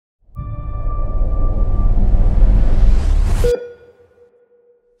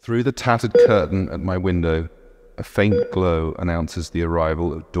Through the tattered curtain at my window, a faint glow announces the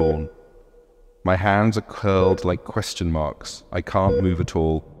arrival of dawn. My hands are curled like question marks. I can't move at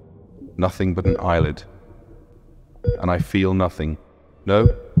all. Nothing but an eyelid. And I feel nothing.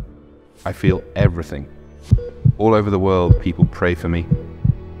 No, I feel everything. All over the world, people pray for me.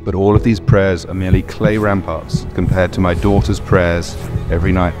 But all of these prayers are merely clay ramparts compared to my daughter's prayers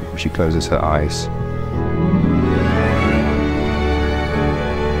every night before she closes her eyes.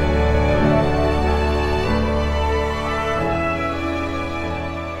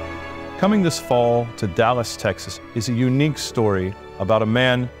 Coming this fall to Dallas, Texas is a unique story about a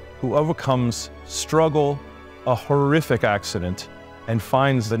man who overcomes struggle, a horrific accident, and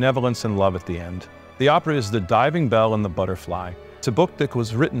finds benevolence and love at the end. The opera is The Diving Bell and the Butterfly. It's a book that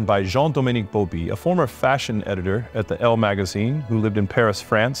was written by Jean-Dominique Bauby, a former fashion editor at the Elle magazine who lived in Paris,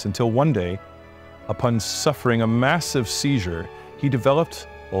 France, until one day, upon suffering a massive seizure, he developed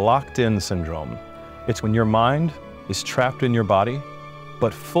locked-in syndrome. It's when your mind is trapped in your body,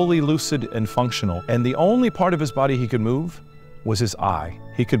 but fully lucid and functional. And the only part of his body he could move was his eye.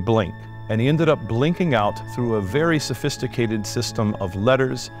 He could blink. And he ended up blinking out through a very sophisticated system of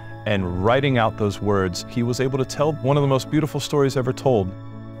letters and writing out those words. He was able to tell one of the most beautiful stories ever told.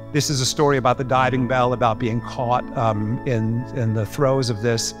 This is a story about the diving bell, about being caught in the throes of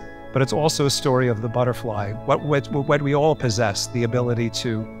this, but it's also a story of the butterfly. What we all possess, the ability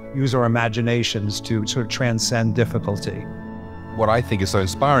to use our imaginations to sort of transcend difficulty. What I think is so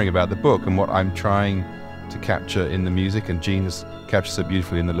inspiring about the book, and what I'm trying to capture in the music, and Jean has captured so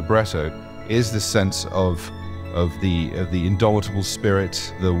beautifully in the libretto, is this sense of the indomitable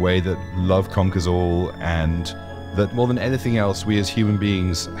spirit, the way that love conquers all, and that more than anything else, we as human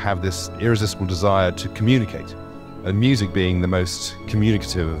beings have this irresistible desire to communicate. And music being the most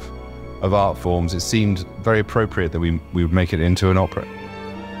communicative of art forms, it seemed very appropriate that we would make it into an opera.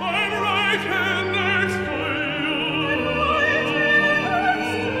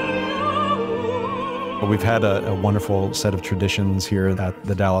 We've had a wonderful set of traditions here at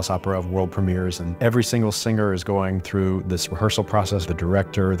the Dallas Opera of world premieres, and every single singer is going through this rehearsal process, the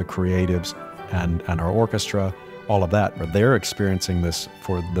director, the creatives, and our orchestra, all of that. They're experiencing this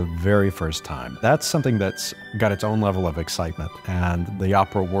for the very first time. That's something that's got its own level of excitement, and the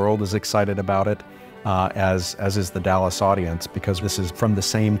opera world is excited about it, as is the Dallas audience, because this is from the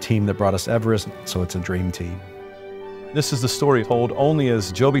same team that brought us Everest, so it's a dream team. This is the story told only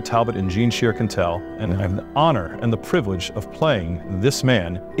as Joby Talbot and Jean Shear can tell, and I have the honor and the privilege of playing this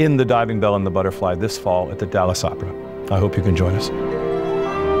man in The Diving Bell and the Butterfly this fall at the Dallas Opera. I hope you can join us.